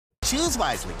Choose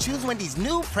wisely. Choose Wendy's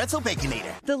new Pretzel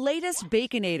Baconator. The latest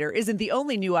Baconator isn't the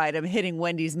only new item hitting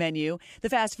Wendy's menu. The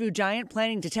fast food giant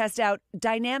planning to test out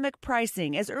dynamic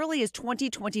pricing as early as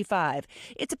 2025.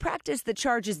 It's a practice that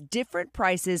charges different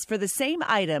prices for the same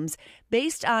items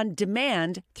based on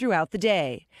demand throughout the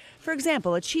day. For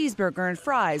example, a cheeseburger and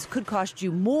fries could cost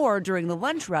you more during the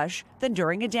lunch rush than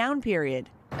during a down period.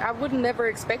 I would never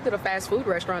expected a fast food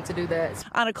restaurant to do that.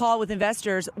 On a call with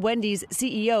investors, Wendy's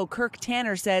CEO Kirk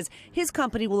Tanner says his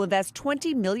company will invest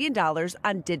 $20 million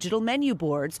on digital menu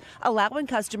boards, allowing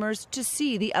customers to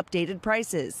see the updated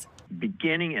prices.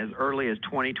 Beginning as early as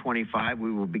 2025,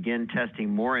 we will begin testing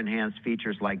more enhanced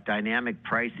features like dynamic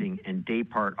pricing and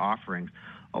day-part offerings,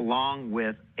 along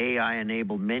with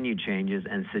AI-enabled menu changes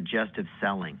and suggestive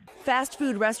selling. Fast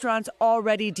food restaurants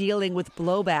already dealing with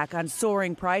blowback on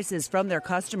soaring prices from their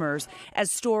customers as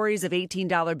stories of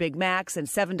 $18 Big Macs and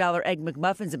 $7 Egg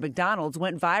McMuffins at McDonald's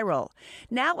went viral.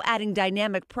 Now adding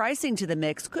dynamic pricing to the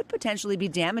mix could potentially be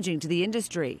damaging to the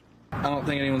industry. I don't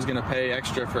think anyone's going to pay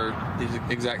extra for the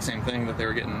exact same thing that they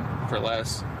were getting for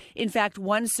less. In fact,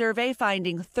 one survey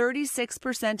finding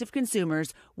 36% of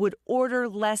consumers would order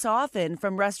less often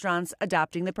from restaurants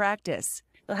adopting the practice.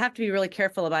 They'll have to be really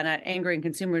careful about not angering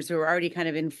consumers who are already kind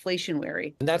of inflation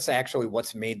wary. And that's actually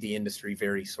what's made the industry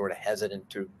very sort of hesitant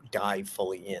to dive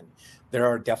fully in. There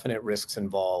are definite risks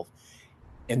involved,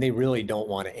 and they really don't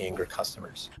want to anger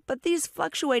customers. But these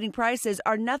fluctuating prices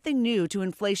are nothing new to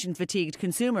inflation-fatigued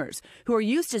consumers who are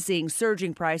used to seeing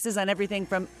surging prices on everything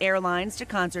from airlines to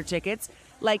concert tickets,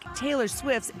 like Taylor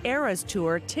Swift's Eras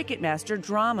Tour Ticketmaster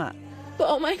drama.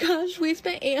 Oh my gosh, we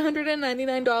spent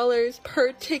 $899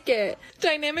 per ticket.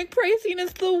 Dynamic pricing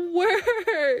is the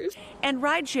worst. And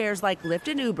ride shares like Lyft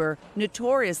and Uber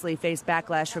notoriously face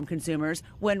backlash from consumers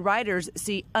when riders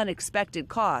see unexpected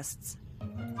costs.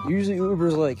 Usually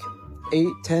Uber's like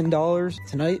 $8, $10.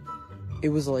 Tonight, it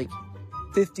was like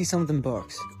 50-something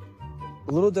bucks.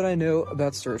 Little did I know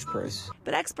about surge price.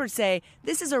 But experts say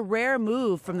this is a rare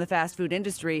move from the fast food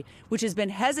industry, which has been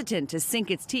hesitant to sink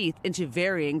its teeth into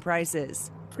varying prices.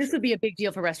 This would be a big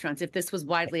deal for restaurants if this was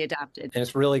widely adopted. And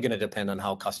it's really going to depend on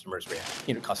how customers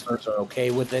react. Customers are okay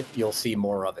with it, you'll see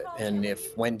more of it. And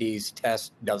if Wendy's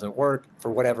test doesn't work, for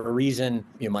whatever reason,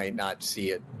 you might not see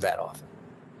it that often.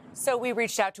 So we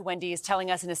reached out to Wendy's,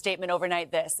 telling us in a statement overnight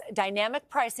this: dynamic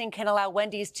pricing can allow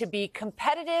Wendy's to be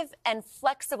competitive and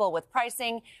flexible with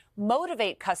pricing,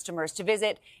 motivate customers to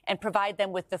visit, and provide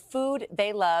them with the food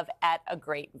they love at a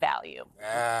great value.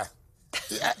 I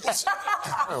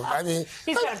mean,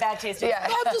 he's got a bad taste. Yeah,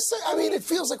 I'm just saying. I mean, it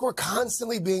feels like we're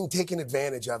constantly being taken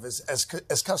advantage of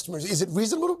as customers. Is it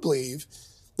reasonable to believe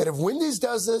that if Wendy's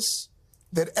does this,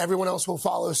 that everyone else will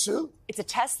follow suit? It's a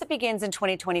test that begins in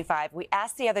 2025. We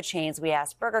asked the other chains. We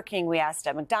asked Burger King. We asked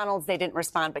McDonald's. They didn't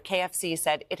respond, but KFC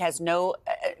said it has no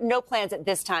plans at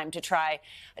this time to try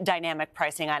dynamic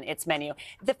pricing on its menu.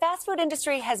 The fast food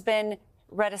industry has been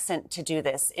reticent to do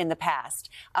this in the past,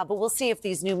 but we'll see if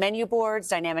these new menu boards,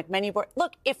 dynamic menu board.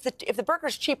 Look, if the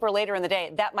burger's cheaper later in the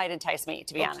day, that might entice me,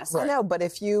 to be honest. I know, but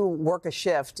if you work a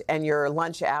shift and your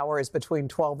lunch hour is between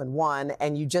 12 and 1,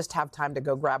 and you just have time to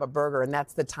go grab a burger, and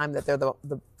that's the time that they're the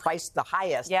price the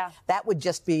highest, that would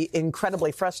just be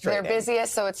incredibly frustrating. They're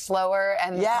busiest, so it's slower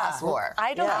and costs more.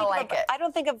 I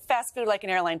don't think of fast food like an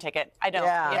airline ticket. I don't,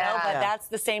 but that's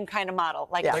the same kind of model,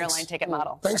 like an airline ticket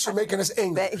model. Thanks for making us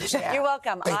angry. You're welcome.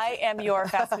 I am your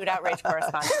fast food outrage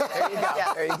correspondent. There you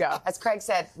go. There you go. As Craig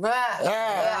said.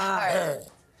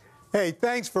 Hey,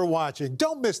 thanks for watching.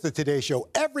 Don't miss the Today Show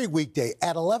every weekday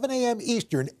at 11 a.m.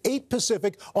 Eastern, 8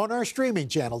 Pacific on our streaming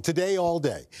channel, Today All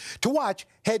Day. To watch,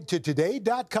 head to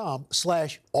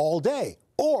today.com/allday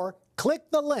or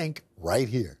click the link right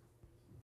here.